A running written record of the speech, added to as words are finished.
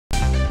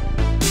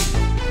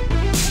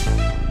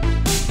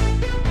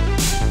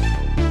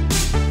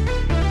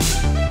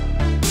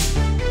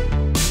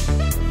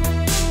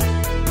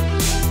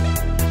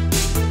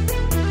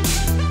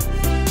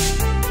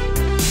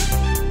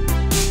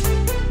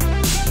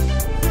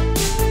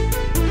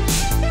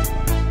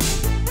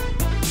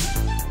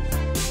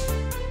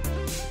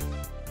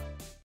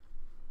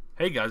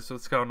Hey guys,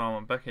 what's going on?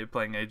 I'm back here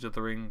playing Age of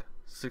the Ring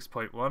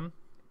 6.1.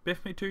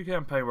 BFME 2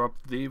 campaign, we're up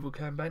to the Evil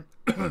Campaign.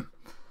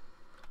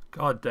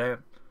 God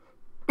damn.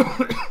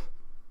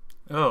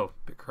 Oh,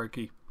 bit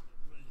croaky.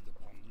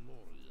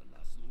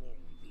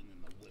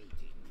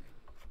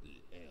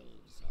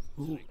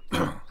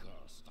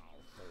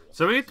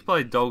 So we get to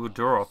play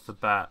Dolgador off the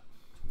bat,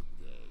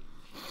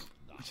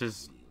 which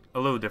is a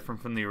little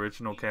different from the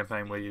original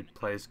campaign where you'd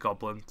play as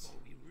goblins.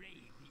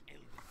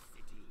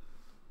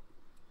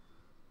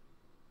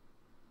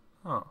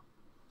 Huh.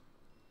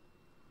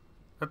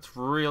 That's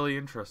really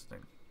interesting.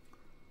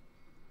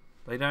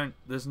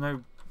 There's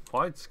no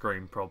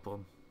widescreen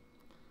problem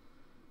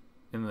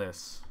in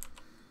this.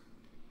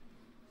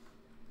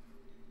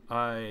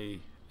 I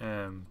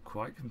am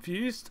quite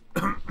confused.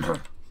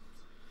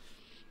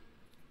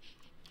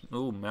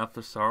 Oh, Mouth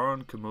of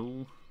Sauron,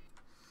 Camul.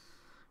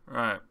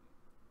 Right.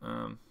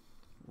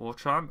 War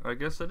Chant, I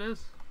guess it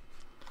is.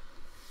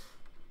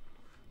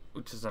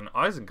 Which is an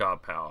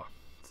Isengard power,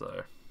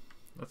 so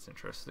that's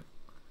interesting.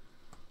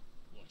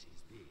 What is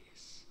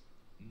this?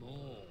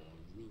 More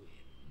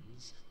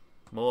ruins.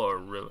 More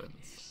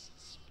ruins.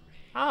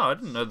 Oh, I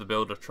didn't know the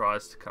builder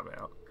tries to come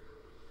out.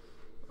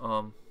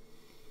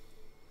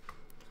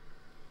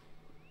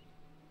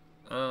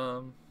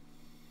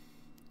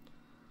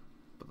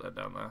 Put that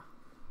down there.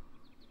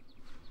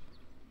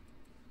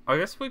 I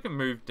guess we can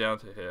move down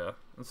to here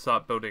and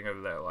start building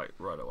over there, like,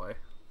 right away.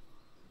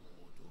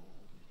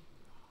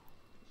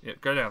 Yeah,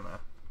 go down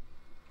there.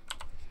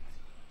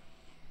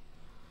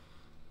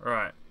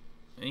 Alright.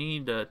 I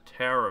need a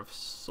Tower of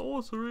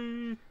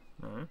Sorcery.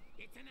 No.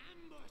 It's an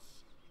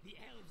ambush! The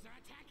elves are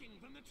attacking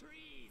from the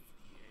trees!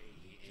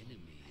 The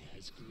enemy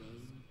has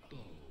grown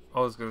bold.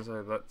 I was gonna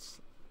say that's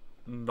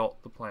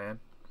not the plan.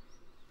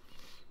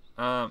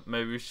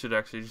 Maybe we should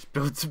actually just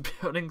build some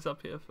buildings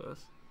up here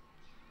first.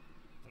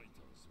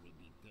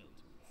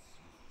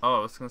 Oh, I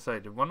was gonna say,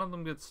 did one of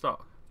them get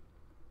stuck?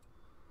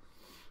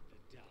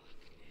 The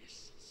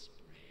darkness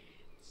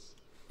spreads.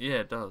 Yeah,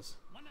 it does.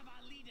 One of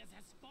our leaders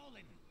has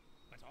fallen,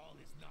 but all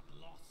is not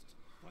lost,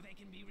 for they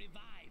can be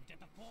revived at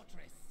the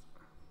fortress.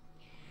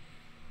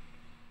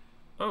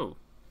 Oh.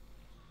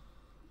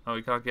 Oh,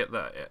 we can't get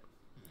that yet.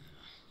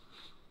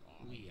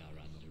 We are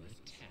under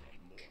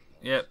attack.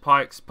 Yeah,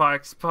 pikes,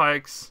 pikes,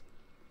 pikes.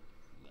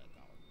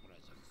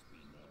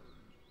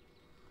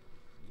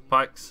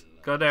 Pikes.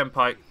 Goddamn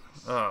pike.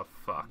 Oh,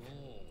 fuck.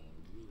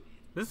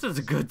 This is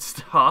a good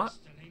start.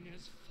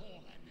 Has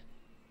fallen.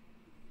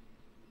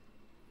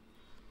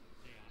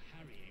 They are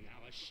harrying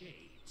our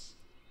shades.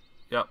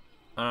 Yep.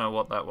 I don't know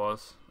what that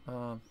was.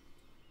 Master,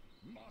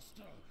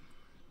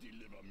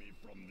 deliver me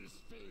from this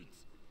fate.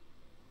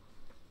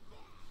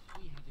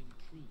 We have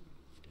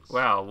improved as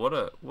Wow,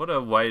 what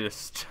a way to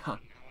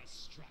start. our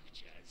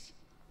structures.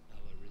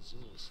 Our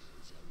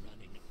resources are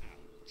running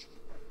out.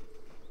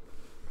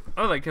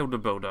 Oh, they killed the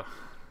builder.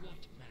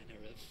 What manner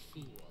of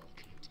fool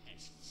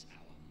contests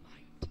our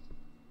might?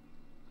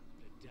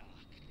 The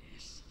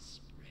darkness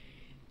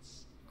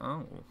spreads.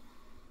 Oh.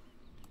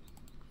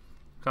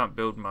 Can't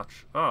build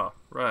much. Oh,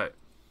 right.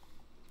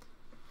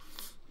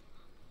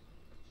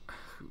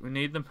 We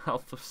need the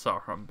Mouth of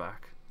Sauron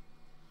back.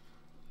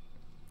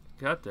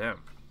 God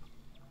damn.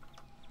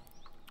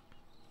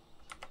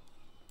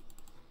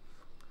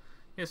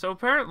 Yeah, so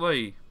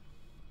apparently...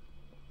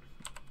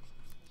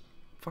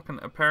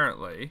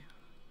 apparently...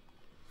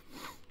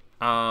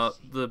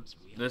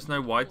 there's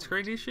no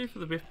widescreen issue for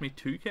the BFME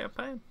 2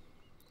 campaign?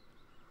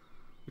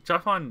 Which I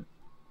find...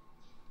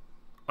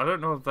 I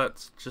don't know if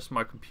that's just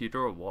my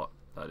computer or what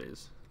that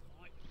is.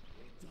 Fight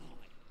or die.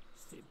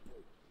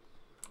 Simple.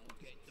 I'll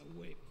get the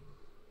whip.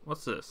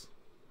 What's this?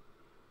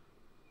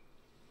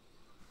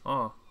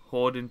 Oh,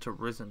 Horde into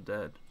Risen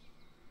Dead.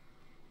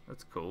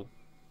 That's cool.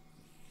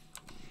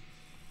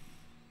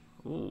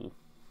 Ooh.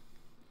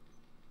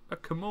 A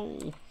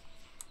Camul.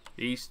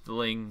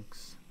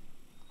 Eastlings.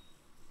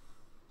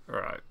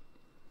 Alright.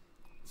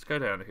 Let's go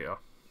down here.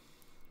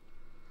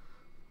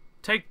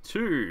 Take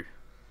 2.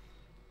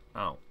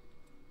 Oh.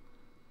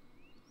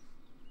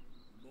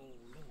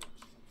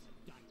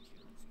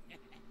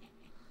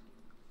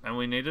 And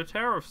we need a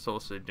Tower of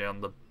Sorcery down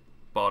the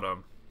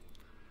bottom.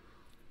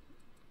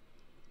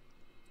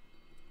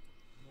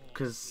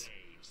 Cause...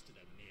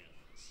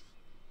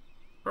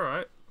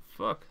 Alright,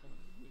 fuck.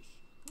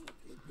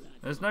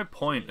 There's no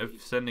point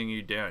of sending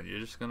you down, you're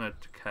just gonna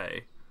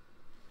decay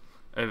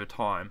over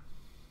time.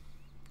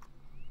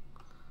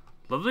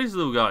 Love these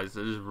little guys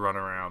that just run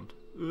around.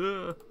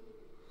 Ugh.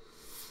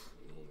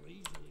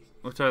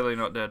 We're totally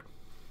not dead.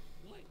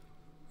 Wait,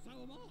 so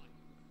am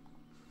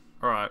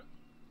I. Alright.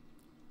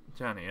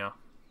 Down here.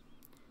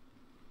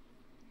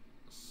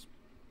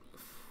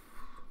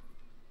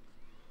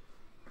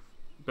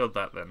 Build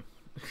that then.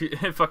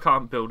 If I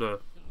can't build a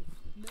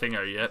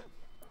thingo yet.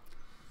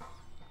 A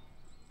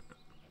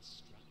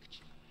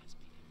structure has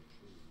been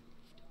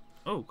improved.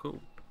 Oh,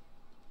 cool.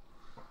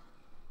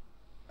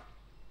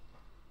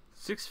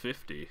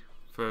 650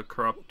 for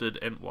corrupted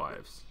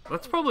Entwives.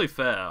 That's probably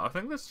fair. I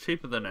think that's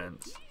cheaper than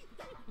Ents.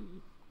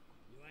 You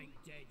ain't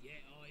dead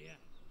yet, are ya?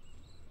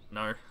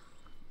 No.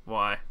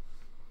 Why?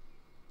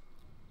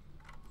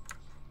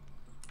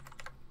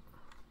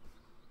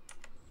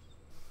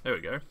 There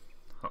we go.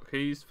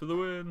 Hotkeys for the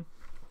win.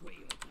 Where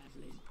you're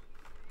battling.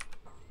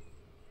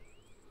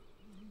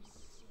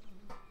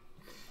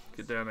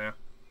 Get down there.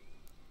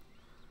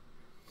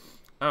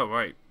 Oh,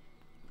 wait.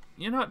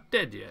 You're not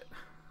dead yet.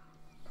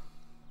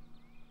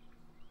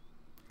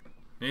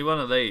 Need one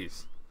of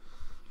these.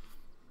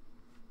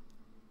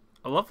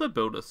 I love the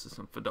builder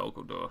system for Dol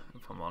Guldur,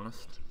 if I'm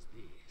honest.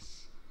 What is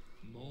this?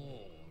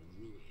 More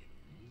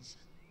ruins.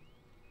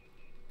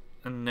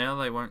 And now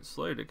they won't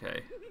slow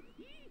decay.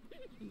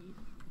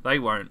 They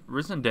won't.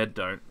 Risen Dead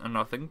don't. And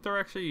I think they're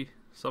actually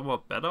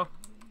somewhat better.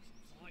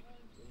 Fight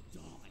or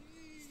die.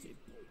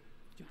 Simple.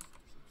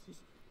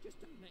 Just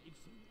don't let him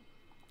see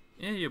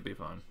me. Yeah, you'll be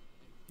fine.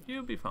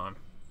 You'll be fine.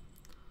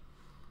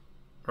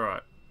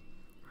 Right.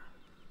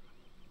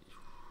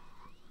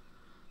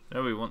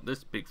 Now we want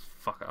this big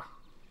fucker.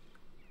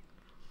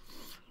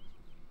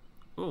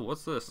 Oh,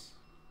 what's this?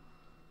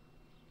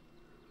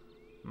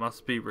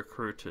 Must be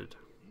recruited.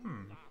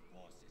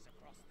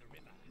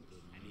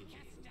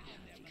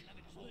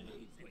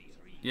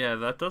 Yeah,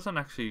 that doesn't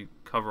actually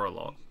cover a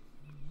lot.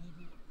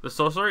 The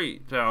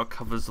sorcery tower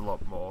covers a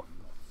lot more.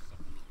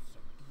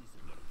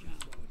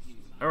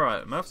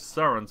 Alright,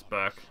 Master Sauron's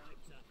back.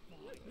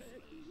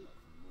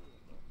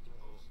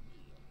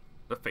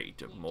 The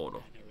fate of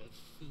mortal.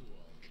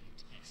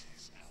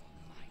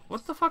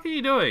 What the fuck are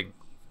you doing?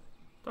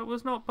 That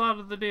was not part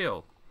of the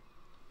deal.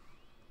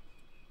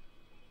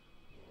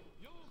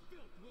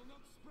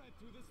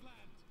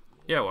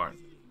 Yeah, won't.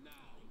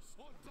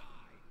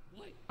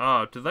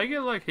 Oh, do they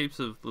get like heaps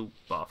of little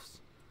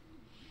buffs?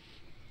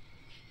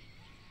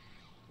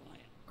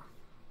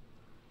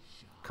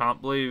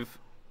 Can't believe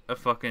a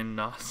fucking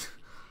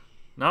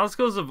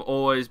Nazgûls have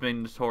always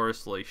been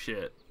notoriously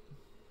shit.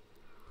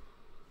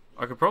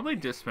 I could probably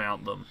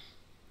dismount them.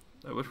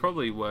 That would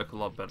probably work a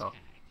lot better.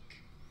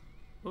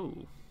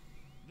 Ooh.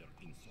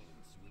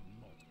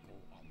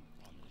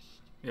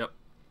 Yep.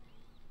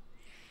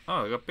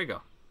 Oh, it got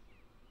bigger.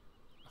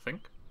 I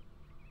think.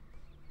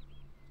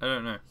 I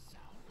don't know.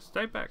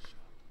 Stay back.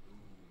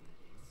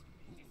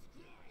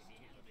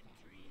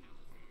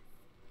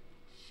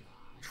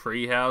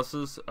 Tree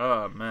houses?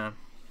 Oh, man.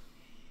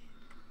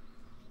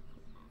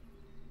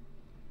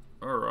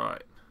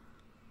 Alright.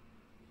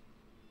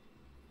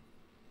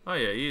 Oh,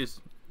 yeah, he is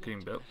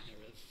getting built.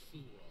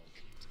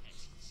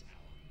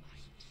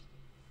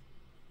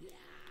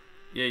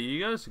 Yeah,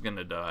 you guys are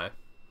gonna die.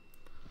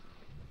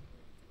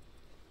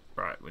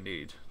 Right, we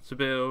need to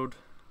build.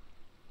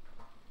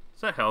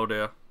 Is that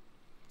Heldir?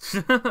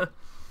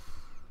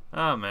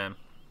 Oh man.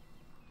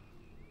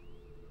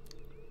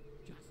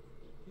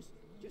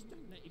 Just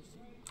don't let him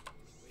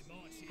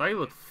see. They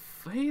look.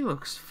 He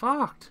looks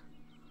fucked.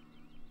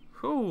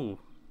 Cool.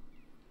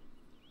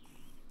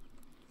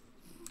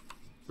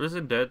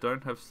 Risen Dead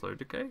don't have slow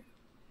decay.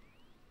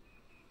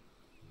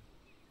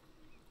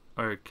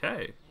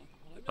 Okay.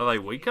 Are they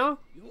weaker?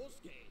 You're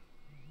scared.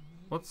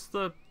 What's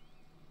the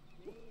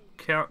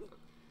count?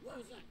 What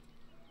was that?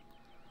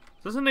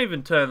 Doesn't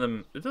even turn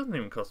them. It doesn't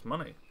even cost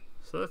money.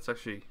 So that's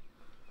actually.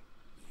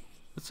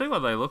 Let's see what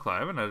they look like. I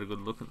haven't had a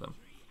good look at them.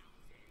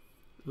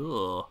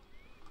 Ugh.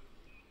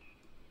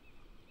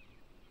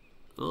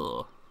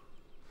 Ugh.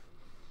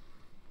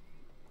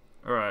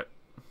 Alright.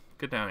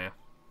 Get down here.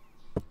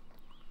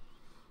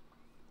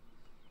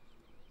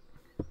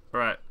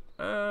 Alright.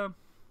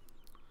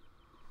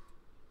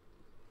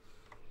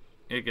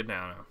 Yeah, get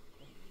down now.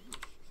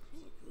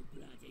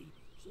 Bloody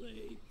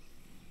sleep.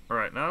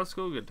 Alright, now let's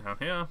go get down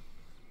here.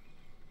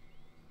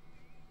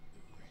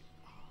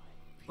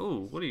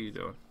 Ooh, what are you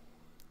doing?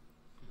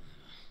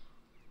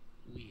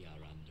 We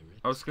are under it.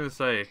 I was gonna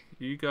say,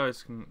 you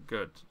guys can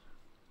good.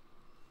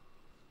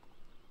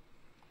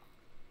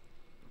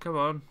 Come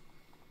on.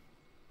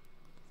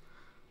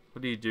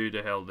 What do you do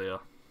to Heldir?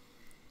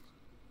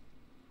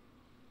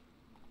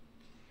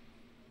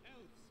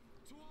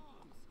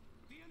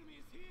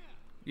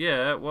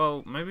 Yeah,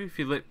 well, maybe if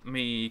you let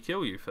me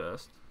kill you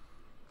first.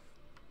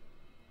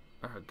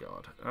 Oh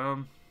god.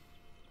 The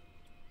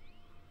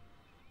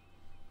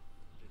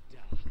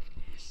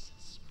darkness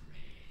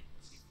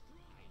spreads.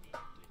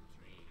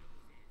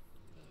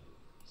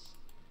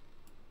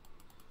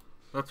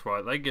 That's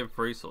right, they give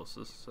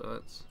resources, so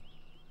that's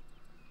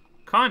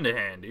kinda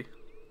handy.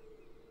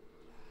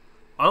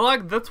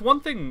 That's one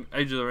thing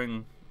Age of the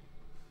Ring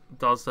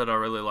does that I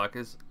really like,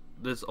 is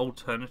there's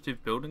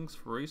alternative buildings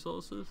for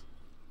resources.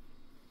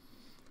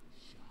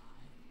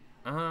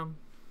 Oh.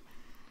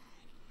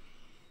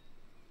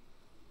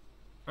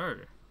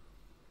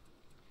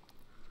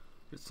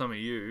 Get some of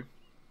you.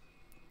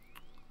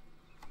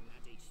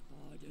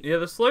 Yeah,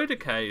 the slow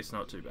decay is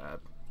not too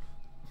bad.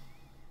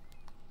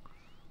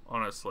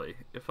 Honestly.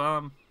 If,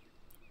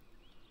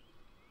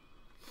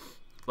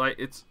 like,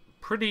 it's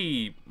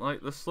pretty,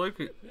 like, the slow,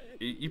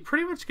 you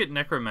pretty much get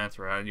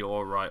Necromancer out and you're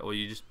alright, or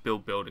you just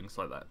build buildings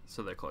like that,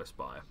 so they're close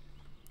by.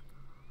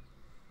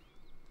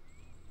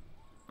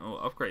 I'll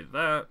upgrade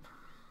that.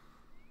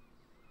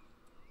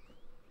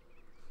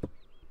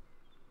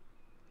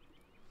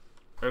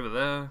 over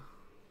there.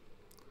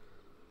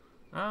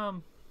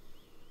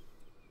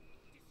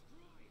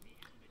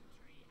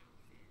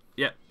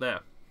 Yeah, there.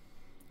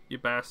 You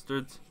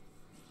bastards.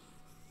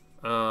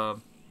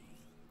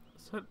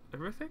 Is that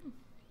everything?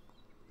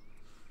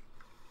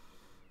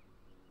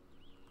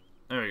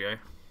 There we go.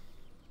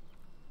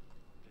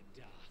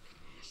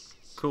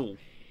 Cool.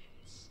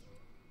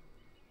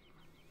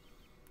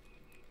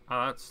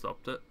 Ah, that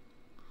stopped it.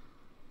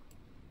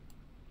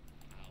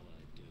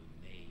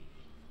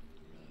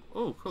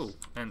 Oh, cool.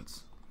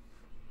 Ents.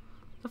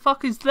 The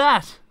fuck is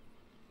that?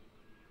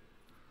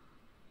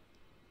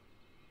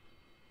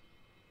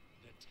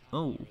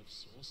 Oh.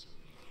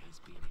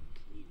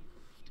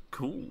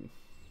 Cool.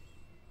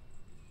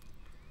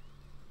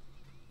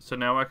 So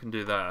now I can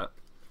do that.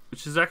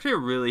 Which is actually a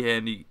really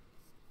handy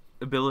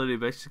ability.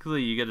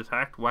 Basically, you get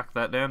attacked, whack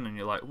that down, and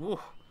you're like,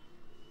 whoa.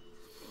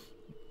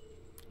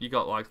 You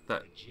got like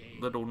that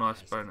little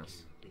nice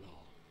bonus.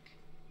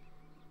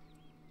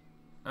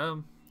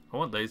 I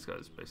want these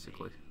guys,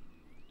 basically.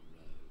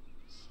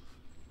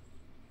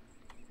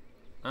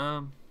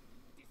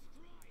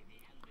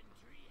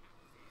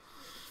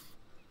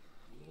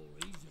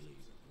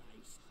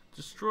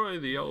 Destroy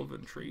the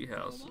elven tree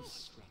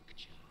houses.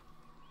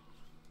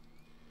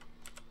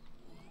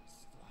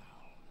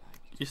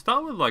 You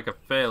start with like a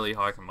fairly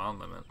high command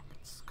limit.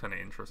 It's kind of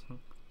interesting.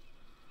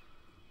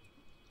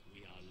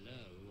 We are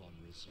low on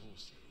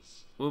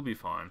resources. We'll be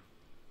fine.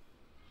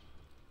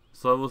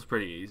 This level's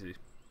pretty easy.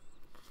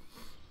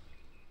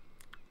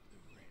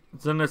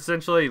 It's an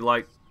essentially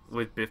like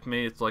with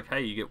BFME, it's like,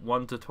 hey, you get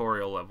 1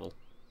 tutorial level.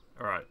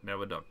 Alright, now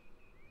we're done.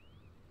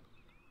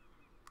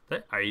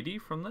 They're 80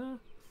 from there?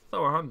 They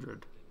were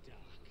 100.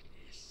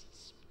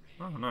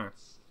 Oh no.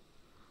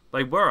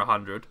 They were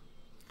 100.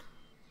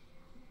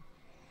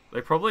 They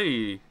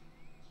probably...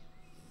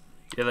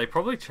 Yeah, they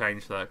probably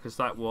changed that, because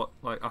that, what,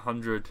 like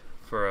 100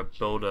 for a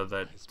builder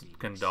that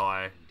can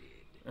die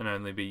and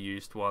only be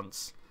used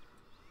once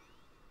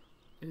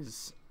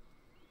is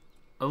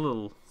a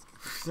little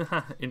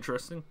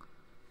interesting.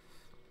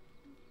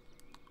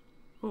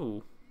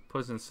 Ooh,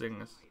 poison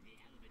stingers.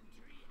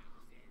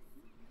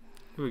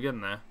 Who are we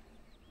getting there?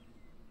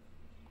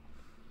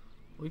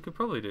 We could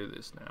probably do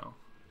this now.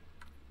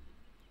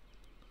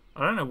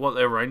 I don't know what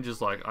their range is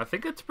like. I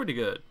think it's pretty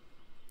good.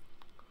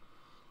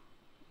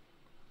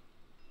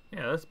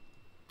 Yeah, that's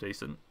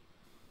decent.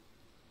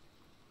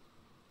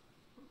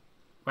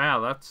 Wow,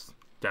 that's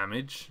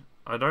damage.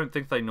 I don't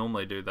think they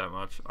normally do that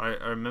much. I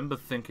remember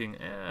thinking,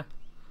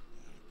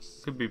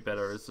 could be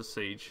better as a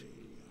siege.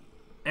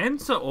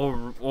 Ents are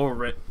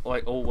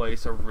like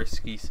always a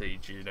risky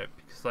siege unit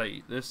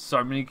because there's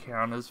so many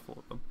counters for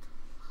them.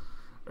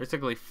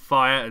 Basically,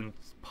 fire and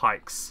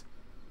pikes.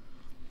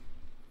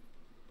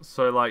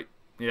 So like,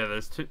 yeah,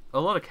 there's a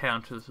lot of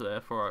counters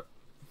there for it.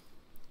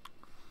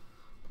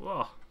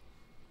 Whoa.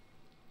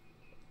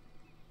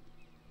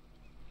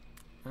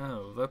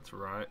 Oh, that's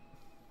right.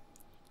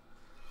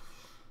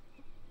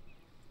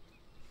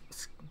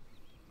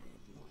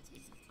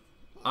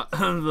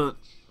 The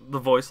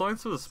voice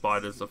lines for the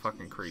spiders are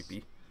fucking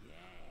creepy.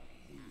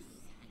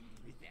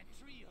 With their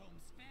tree home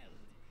spelled,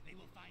 they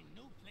will find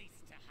no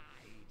place to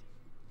hide.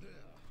 There,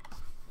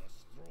 the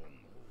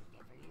stronghold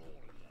of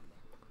Lorien.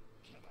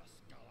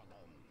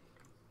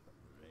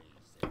 Raise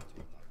it to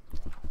the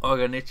ground. Oh, I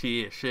got an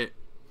itchy ear. Shit.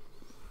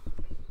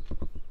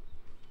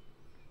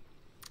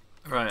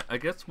 Alright, I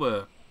guess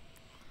we're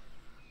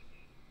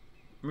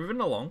moving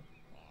along.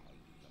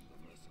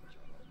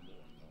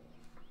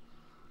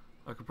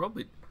 I could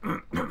probably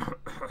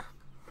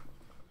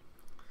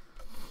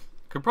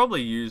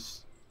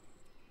use,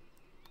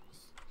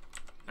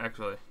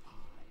 actually,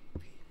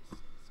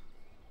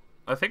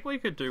 I think we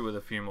could do with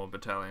a few more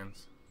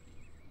battalions,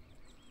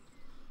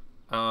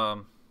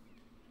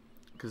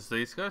 because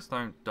these guys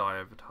don't die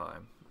over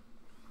time.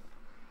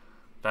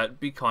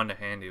 That'd be kind of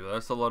handy, but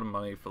that's a lot of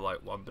money for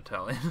like 1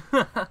 battalion.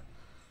 The blight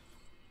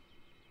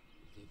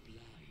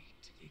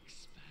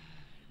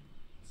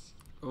expands.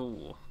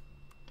 Ooh.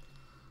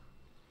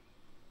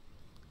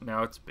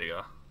 Now it's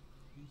bigger.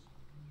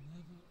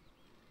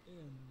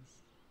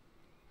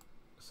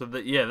 So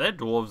that, yeah, they're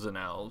dwarves and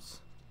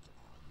elves.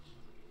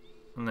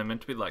 And they're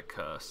meant to be like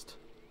cursed.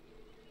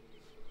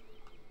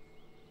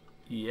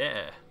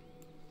 Yeah.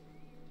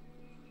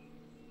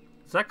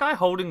 Is that guy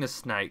holding a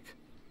snake?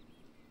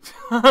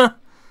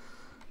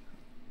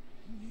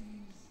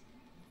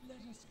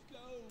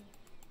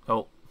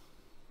 Oh.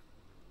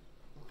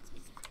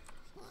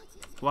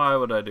 Why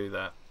would I do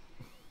that?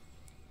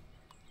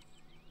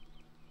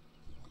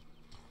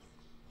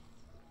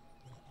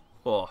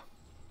 Oh.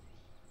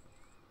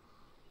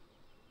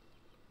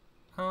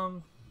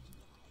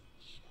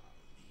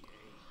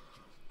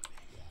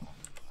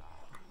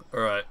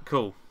 Alright,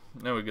 cool.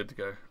 Now we're good to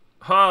go.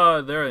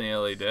 Ha! They're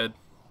nearly dead.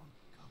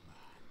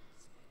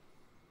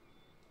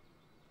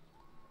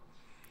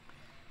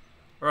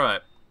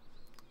 Alright.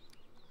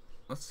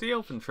 Let's see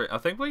infantry. I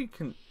think we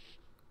can...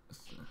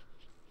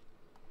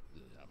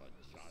 We have a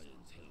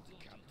giant held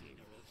captive.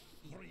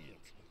 Free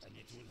it, and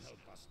it will help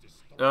us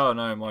destroy Oh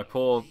no, my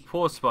poor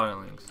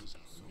spiderlings.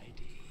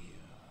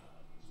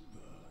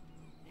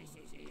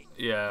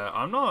 Yeah,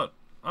 I'm not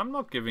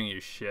giving you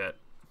shit.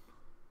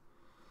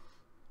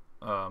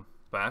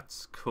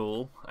 Bats,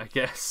 cool, I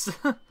guess.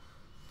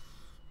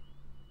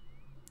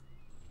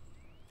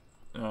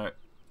 Alright.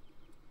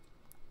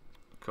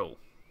 Cool.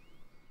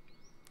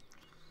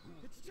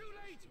 It's too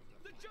late.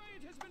 The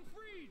giant has been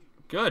freed.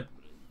 Good.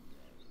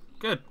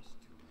 Good.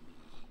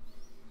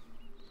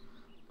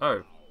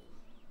 Oh.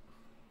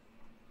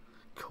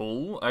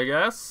 Cool, I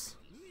guess.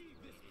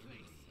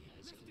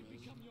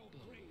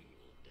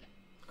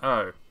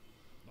 Oh.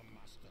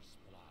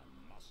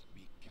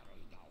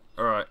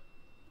 Alright.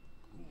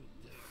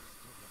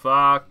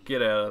 Fuck,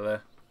 get out of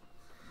there.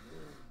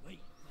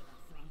 Wait for the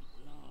front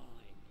line.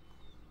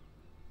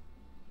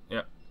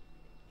 Yep.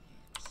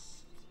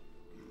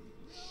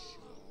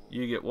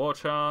 You get war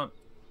chant.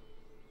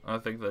 I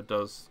think that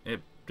does,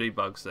 it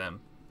debugs them.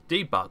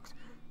 Debugs.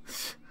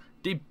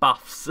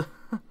 Debuffs.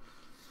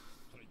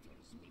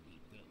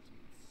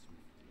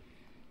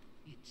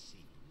 It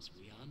seems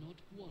we are not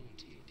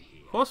wanted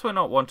here. Of course we're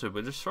not wanted,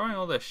 we're destroying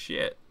all their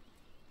shit.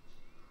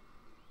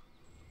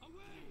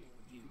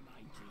 You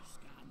mangy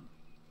scum.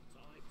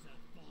 Time to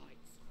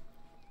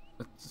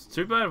fight. It's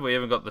too bad we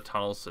haven't got the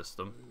tunnel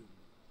system.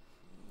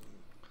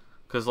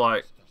 Because,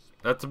 like,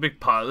 that's a big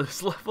part of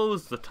this level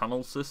is the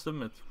tunnel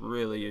system. It's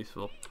really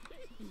useful.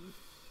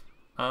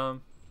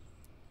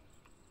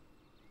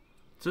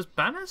 Does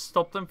banners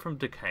stop them from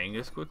decaying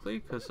as quickly?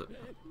 Because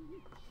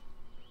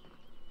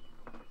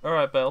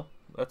Alright, Belle.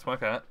 That's my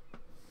cat.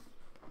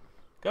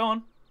 Go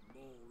on.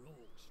 More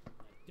orcs from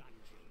the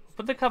dungeons.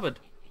 Put the cupboard.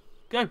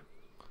 Go.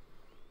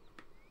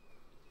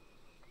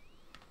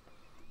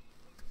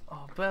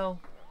 Oh, Belle.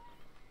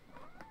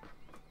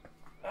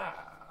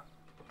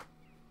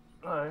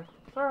 No.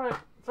 It's alright.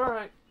 It's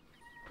alright.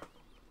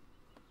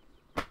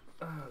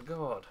 Oh,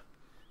 God.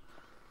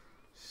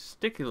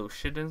 Sticky little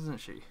shit, isn't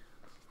she?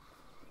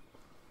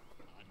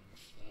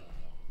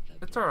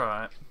 It's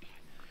alright.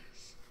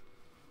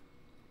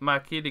 My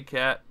kitty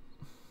cat.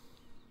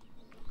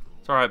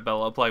 It's alright,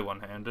 Belle. I'll play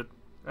one-handed.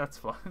 That's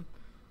fine.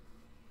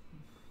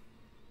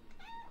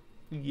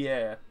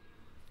 Yeah.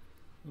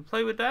 You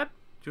play with Dad?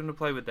 Do you want to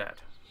play with Dad?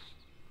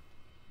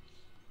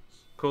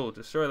 Cool.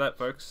 Destroy that,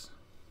 folks.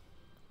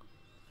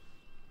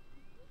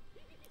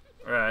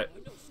 Alright.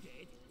 I'm not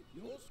scared.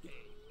 You're scared.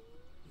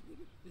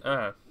 Oh.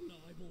 Alive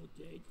or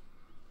dead.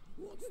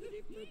 What's the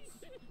difference?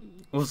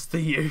 What's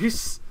the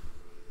use?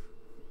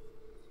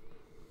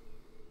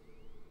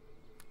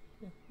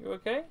 You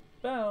okay?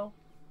 Belle?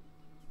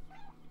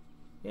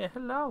 Yeah,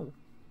 hello.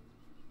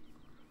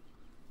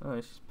 Oh,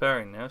 she's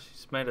purring now.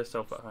 She's made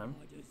herself at home.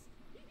 Spiders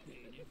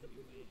getting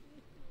everywhere.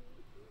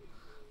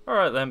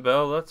 Alright then,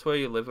 Belle. That's where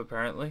you live,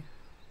 apparently.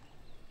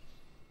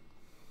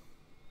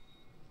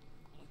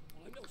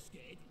 I'm not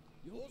scared.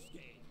 You're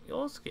scared.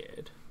 You're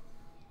scared.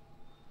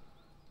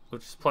 We'll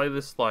just play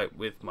this, like,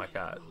 with my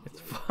cat. It's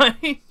fine.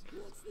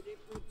 What's the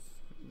difference?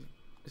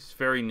 It's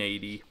very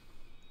needy.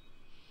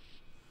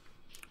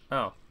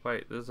 Oh,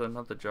 wait. There's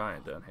another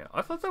giant down here.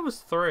 I thought there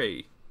was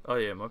 3. Oh,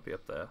 yeah. It might be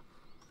up there.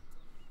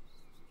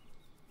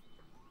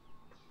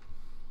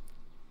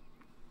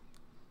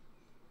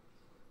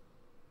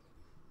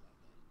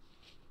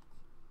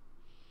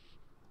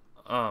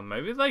 Oh,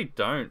 maybe they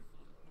don't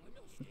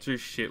do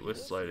shit with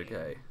slow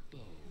decay.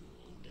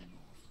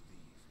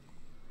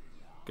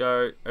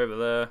 Go over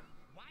there.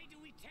 Why do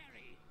we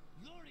tarry?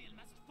 Lorien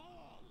must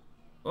fall.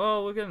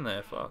 Well, we're getting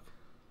there, fuck.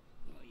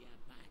 Put your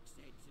backs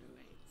into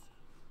it.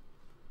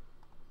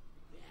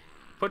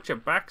 Put your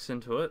backs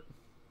into it.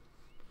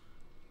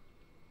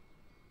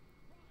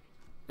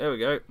 There we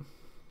go.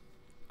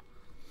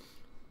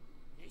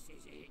 This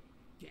is it.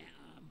 Get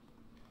 'em.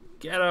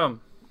 Get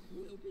him.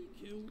 We'll be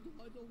killed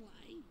either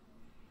way.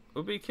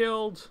 We'll be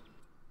killed.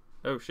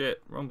 Oh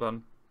shit, wrong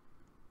button.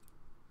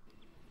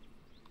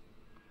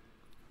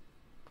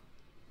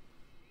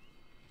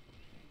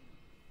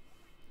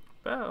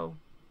 Belle,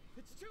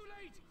 It's too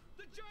late.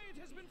 The giant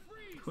has been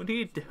freed. what are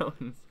you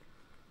doing?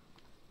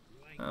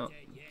 You ain't Oh,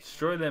 dead yet.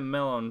 destroy their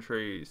melon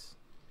trees.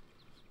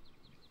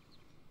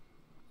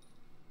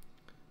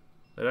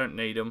 They don't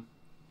need them.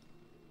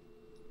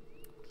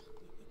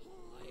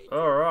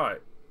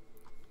 Alright.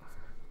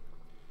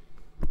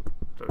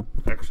 So,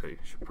 actually,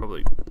 should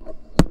probably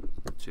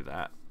do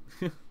that.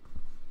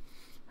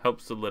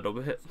 Helps a little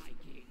bit.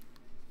 Take it.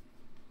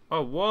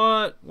 Oh,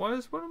 what? What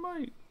am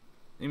I?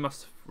 He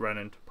must have ran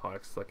into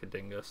pikes like a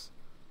dingus.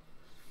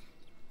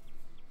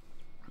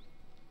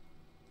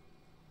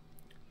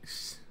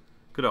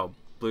 Good old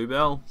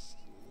Bluebell.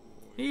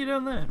 What are you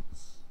doing there?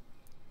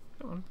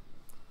 Come on.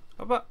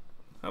 Hop up.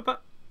 Hop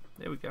up.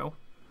 There we go.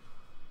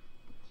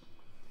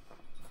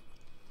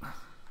 There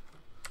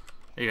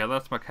you go.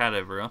 That's my cat,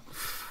 everyone.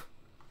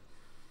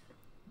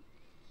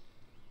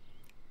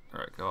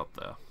 Alright, go up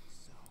there.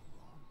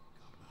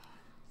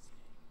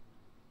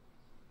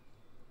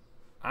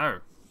 Oh.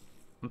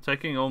 I'm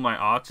taking all my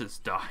archers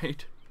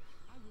died.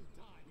 I will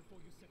die before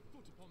you set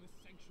foot upon this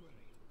sanctuary.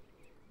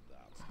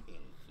 That's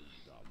filthy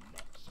dumb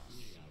nuts.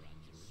 We are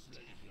under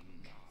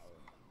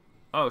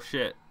Oh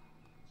shit.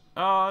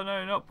 Oh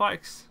no, not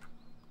pikes.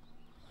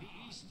 The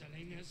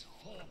Easterling has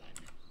fallen.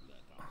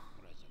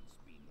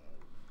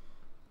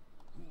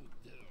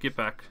 Get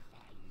back.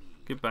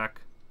 Get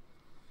back.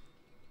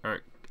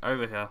 Alright,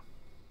 over here.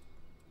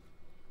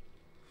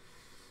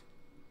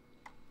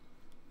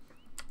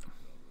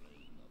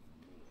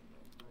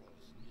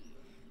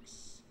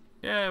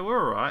 Yeah,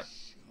 we're alright.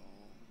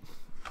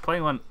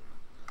 Playing one.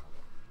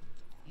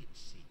 It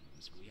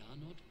seems we are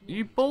not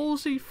You wanted.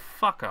 ballsy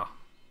fucker.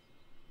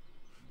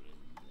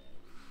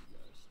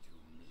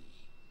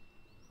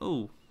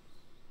 Ooh.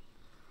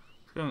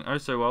 It's going oh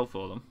so well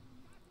for them.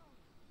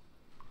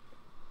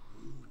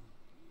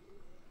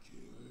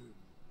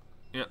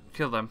 Yep,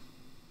 kill them.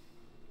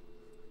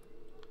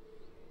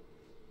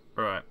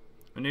 Alright,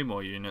 we need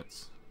more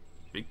units.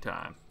 Big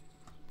time.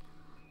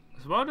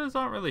 Spiders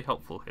aren't really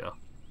helpful here.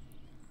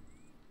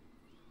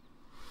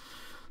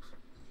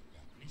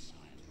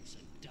 Missiles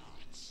and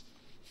darts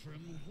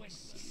from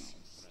west.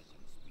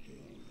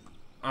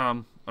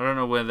 I don't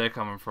know where they're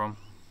coming from.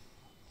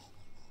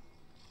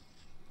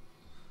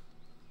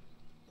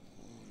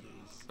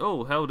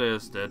 Oh,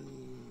 Helldare's dead.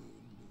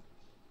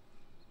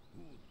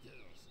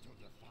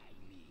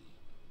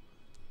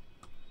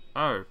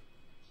 Oh.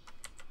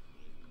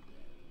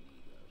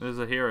 There's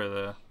a hero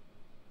there.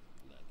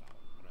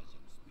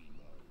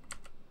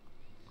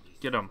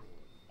 Get him.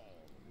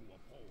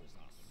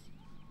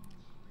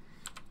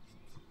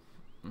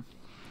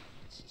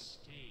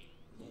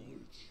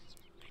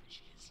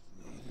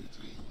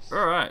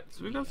 Alright,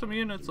 so we got some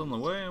units on the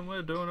way and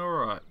we're doing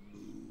alright.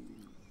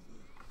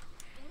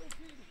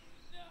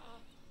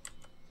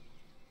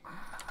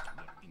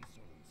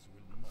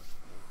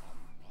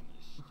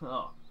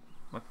 Oh,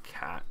 my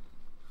cat.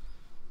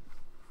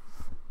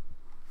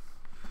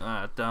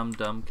 Ah,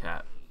 dumb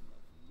cat.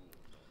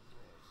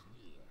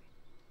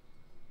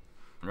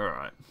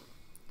 Alright.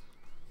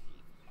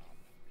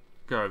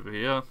 Go over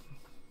here.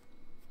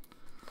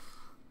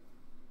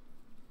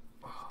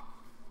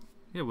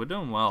 Yeah, we're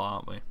doing well,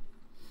 aren't we?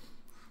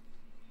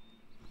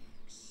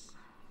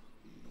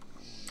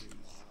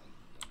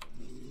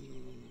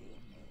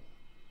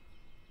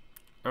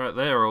 Alright,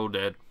 they are all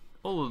dead.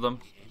 All of them.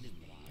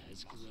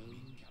 Has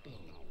grown bold.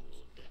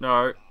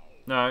 No.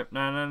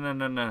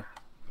 No.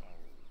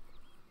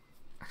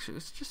 Actually,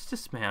 let's just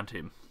dismount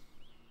him.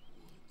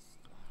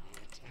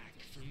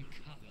 Attack from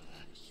cover.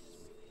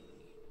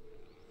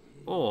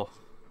 Oh.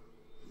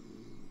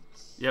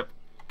 Yep,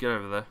 get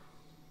over there.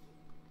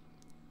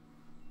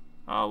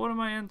 Oh, one of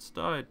my ants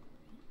died.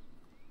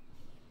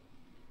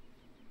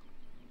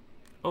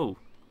 Oh.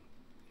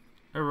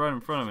 They're right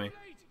in front of me.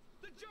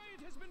 The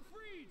giant has been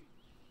freed.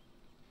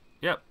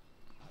 Yep.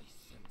 I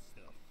sense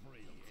their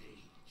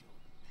frailty.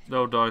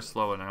 They'll die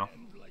slower now.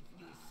 And like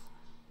this,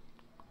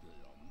 they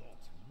are not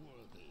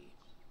worthy.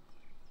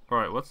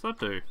 Alright, what's that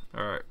do?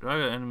 Alright, I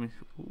got enemies.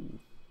 Ooh.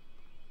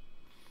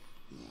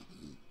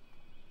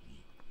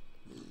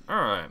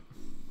 Alright.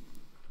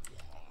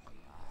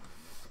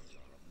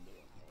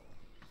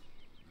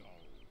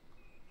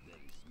 There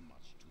is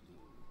much to do.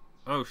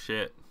 Oh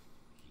shit.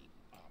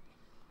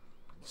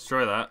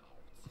 Destroy that.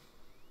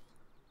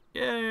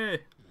 Yay!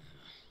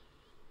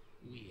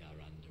 We are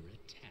under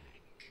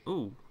attack.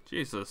 Ooh,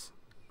 Jesus.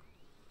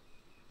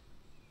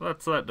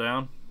 Let's that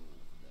down.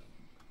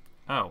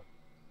 Oh.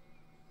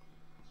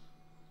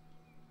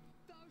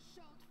 Thou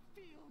shalt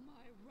feel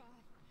my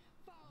wrath.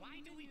 Foul Why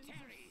do we minions of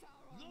tarry?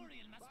 Sauron.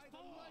 Lorien must By the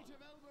fall. might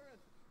of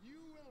Elbereth, you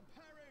will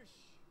perish.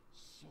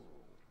 So,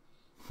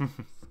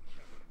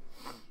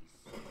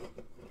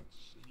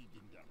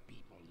 leading their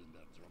people in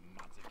their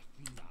dramatic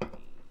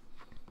finale.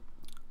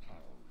 How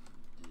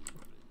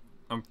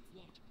daring.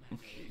 What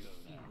manner of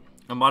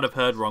foul? I might have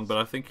heard wrong, but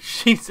I think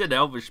she said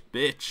Elvish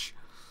bitch.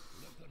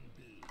 Let them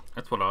be.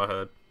 That's what I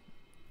heard.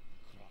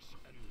 Crush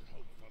any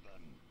hope for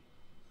them.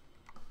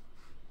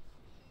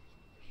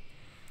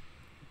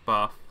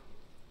 Buff.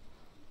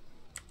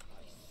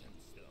 I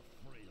sense their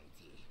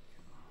frailty.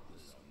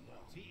 They are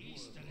not The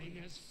Easterling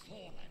has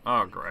fallen.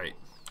 Oh, great.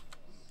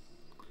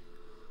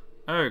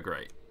 Oh,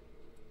 great.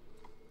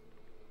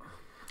 the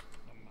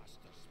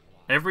master's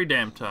plan. Every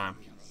damn time.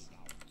 It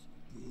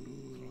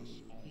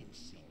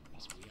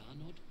seems we are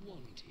not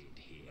wanted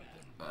here.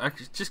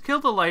 Just kill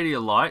the Lady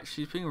of Light.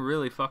 She's being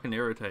really fucking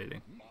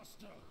irritating.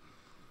 Master,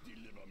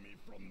 deliver me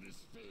from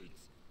this fate.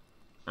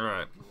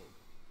 Alright.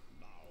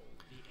 Now,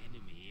 The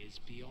enemy is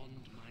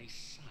beyond my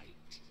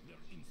sight. their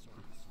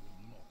insolence will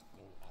not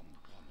go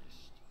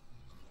unpunished.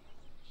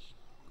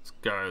 Let's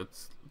go.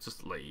 Let's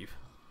just leave.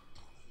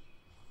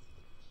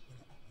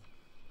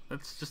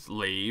 Let's just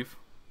leave.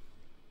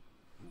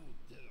 Who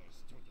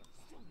dares to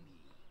defy me?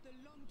 The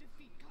long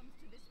defeat comes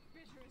to this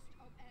bitterest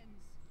of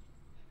ends.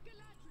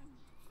 Galadrim,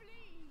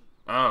 flee!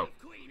 Oh.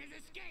 Queen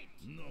has escaped.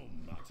 No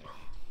matter.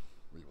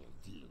 We will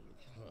deal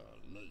with her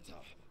later.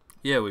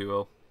 Yeah, we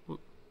will.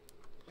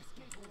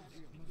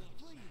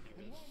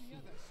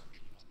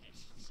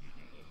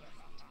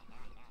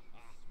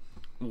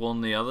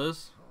 Warn the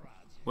others?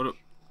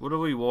 What are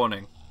we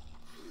warning?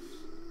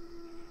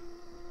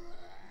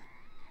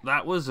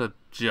 That was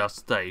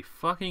just a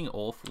fucking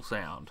awful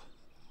sound.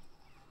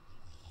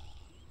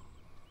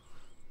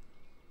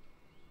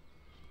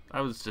 That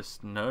was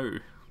just no.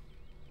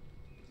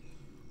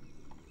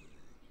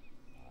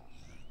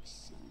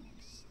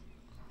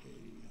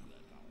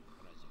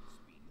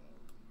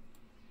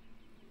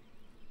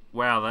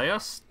 Wow, they are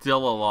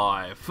still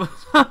alive.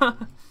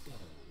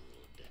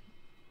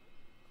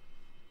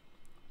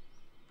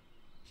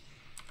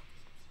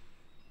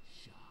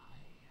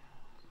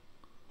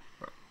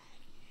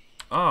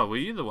 Oh, were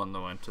you the one that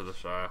went to the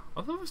Shire?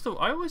 I thought it was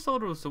I always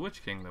thought it was the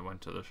Witch King that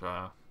went to the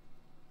Shire.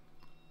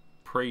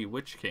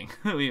 Pre-Witch King.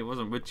 I mean, it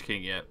wasn't Witch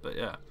King yet, but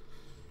yeah.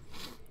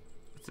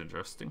 It's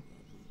interesting.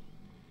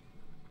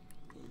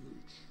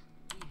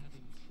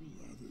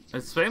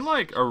 It's been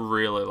like a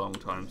really long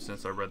time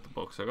since I read the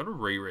books. I gotta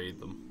reread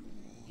them.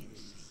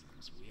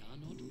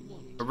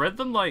 I read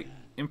them like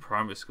in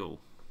primary school.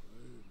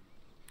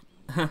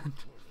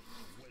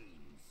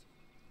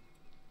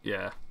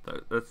 Yeah,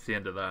 that's the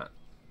end of that.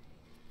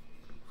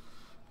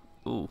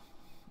 Ooh.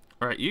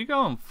 Alright, you go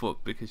on foot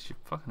because you're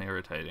fucking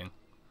irritating.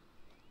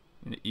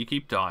 You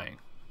keep dying.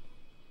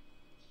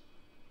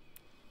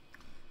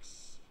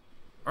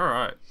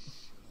 Alright.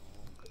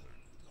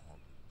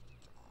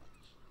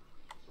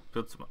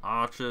 Build some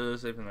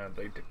archers, even though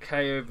they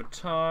decay over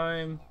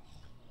time.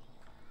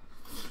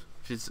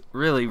 Which is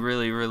really,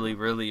 really, really,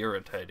 really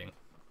irritating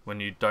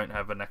when you don't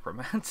have a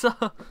necromancer.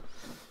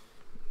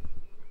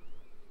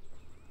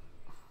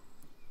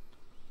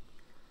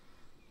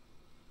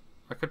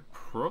 I could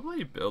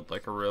probably build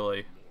like a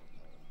really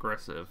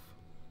aggressive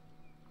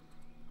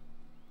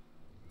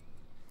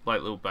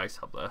like little base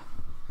up there.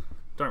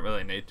 Don't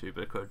really need to,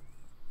 but I could.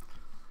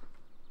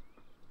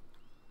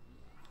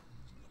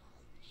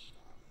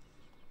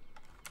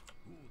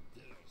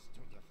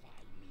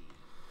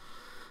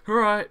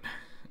 Alright,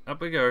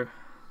 up we go.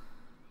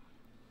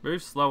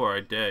 Move slower,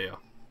 I dare ya.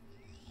 What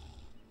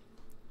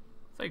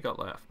they got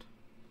left?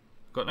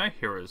 Got no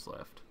heroes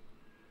left.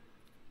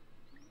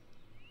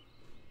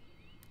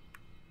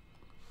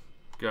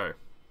 Go.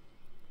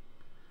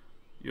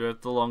 You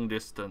have the long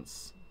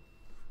distance.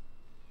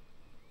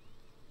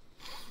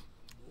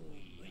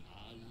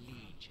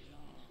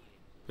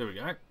 There we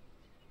go.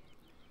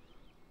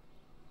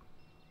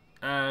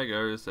 There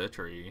goes the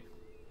tree.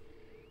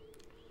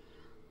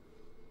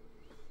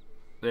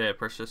 There,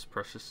 precious,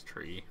 precious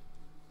tree.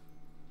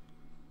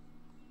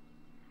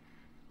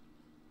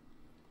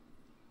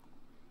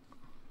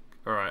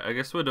 Alright, I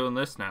guess we're doing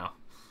this now.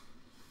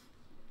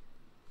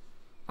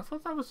 I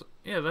thought that was...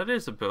 Yeah, that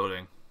is a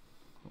building.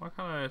 Why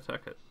can't I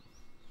attack it?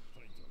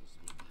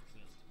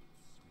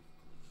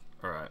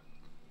 Alright.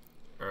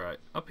 Alright,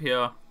 up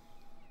here.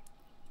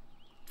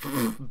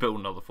 Build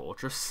another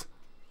fortress.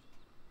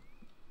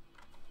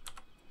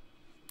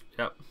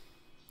 Yep.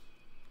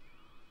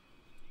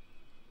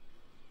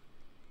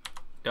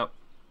 Yep.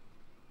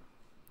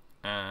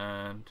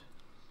 And...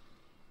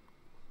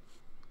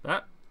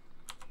 that.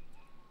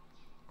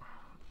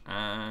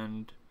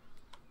 And...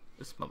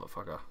 this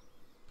motherfucker.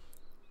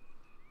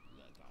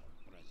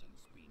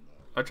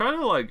 I try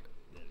to, like,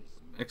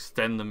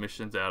 extend the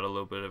missions out a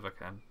little bit if I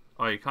can.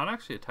 Oh, you can't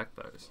actually attack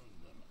those.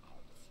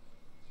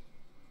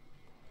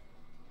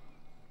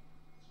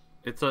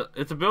 It's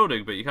a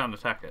building, but you can't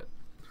attack it.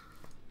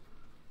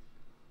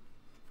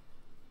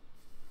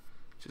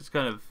 Which is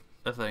kind of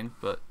a thing,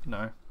 but, you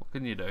know, what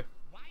can you do?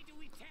 Why do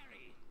we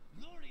tarry?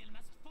 Lorien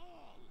must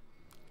fall.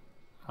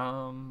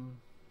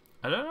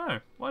 I don't know.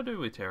 Why do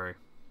we tarry?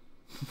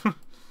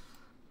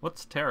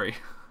 What's tarry?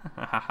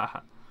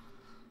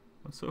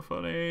 What's so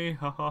funny?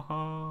 Ha ha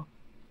ha.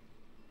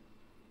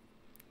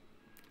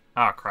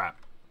 Ah, crap.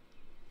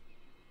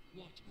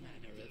 What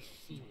manner of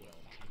fool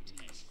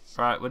contests?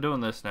 Alright, we're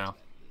doing this now.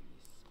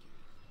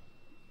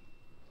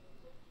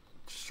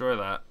 Destroy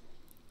that.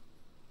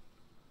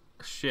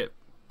 Shit.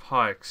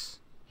 Pikes.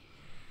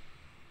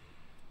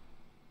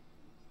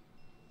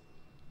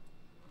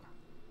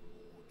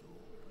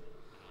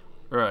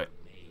 Right.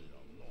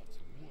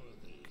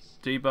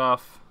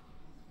 Debuff.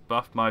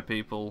 Buff my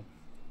people.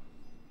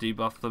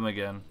 Debuff them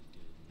again.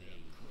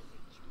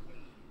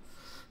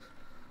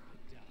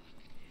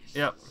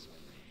 Yep.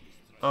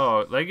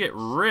 Oh, they get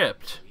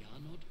ripped.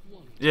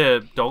 Yeah,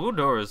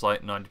 Doggledore is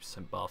like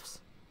 90% buffs.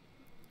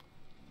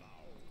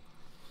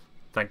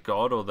 Thank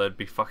God, or they'd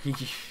be fucking...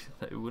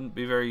 they wouldn't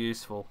be very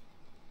useful.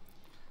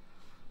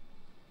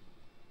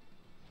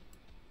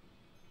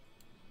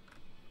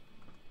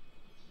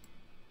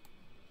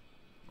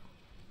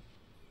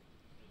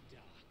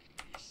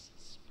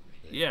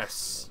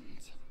 Yes.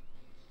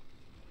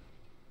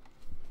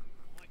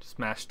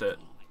 Smashed it.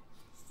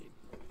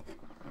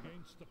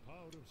 Against the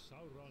power of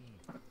Sauron,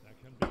 there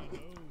can be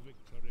no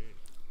victory.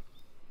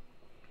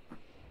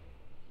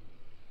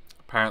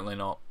 Apparently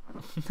not.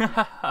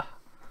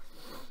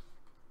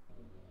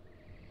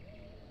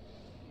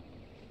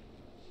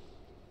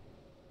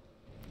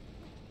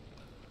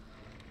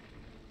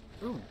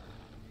 Ooh.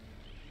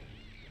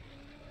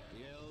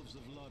 The elves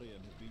of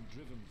Lorien have been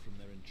driven from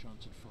their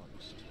enchanted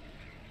forest.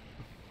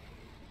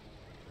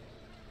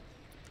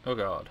 Oh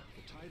god.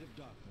 The tide of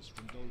darkness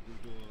from Dol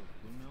Guldur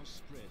will now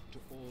spread to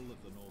all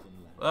of the northern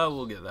lands. Well,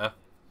 we'll get there.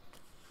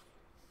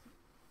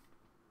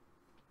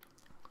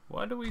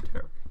 Why do we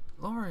tear?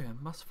 Lorien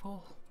must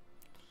fall.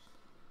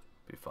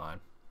 Be fine.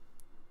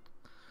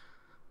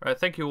 Alright,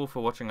 thank you all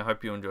for watching. I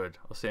hope you enjoyed.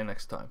 I'll see you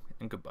next time,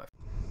 and goodbye.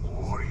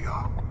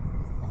 Warrior,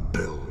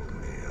 build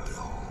me an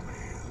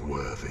army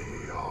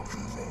worthy of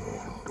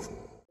Mordor.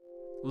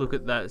 Look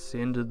at that, it's the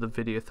end of the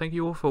video. Thank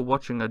you all for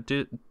watching.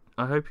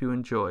 I hope you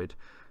enjoyed.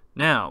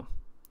 Now,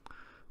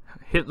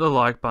 hit the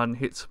like button,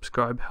 hit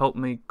subscribe, help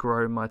me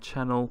grow my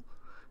channel.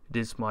 It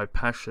is my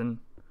passion,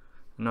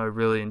 and I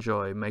really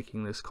enjoy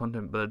making this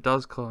content, but it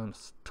does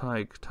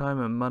take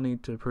time and money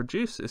to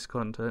produce this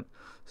content.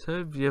 So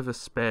if you have a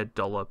spare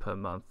 $1 per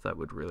month, that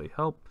would really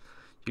help.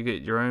 You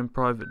get your own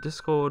private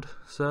Discord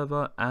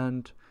server,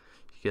 and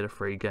you get a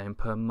free game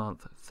per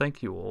month.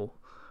 Thank you all.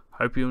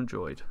 Hope you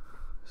enjoyed.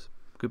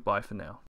 Goodbye for now.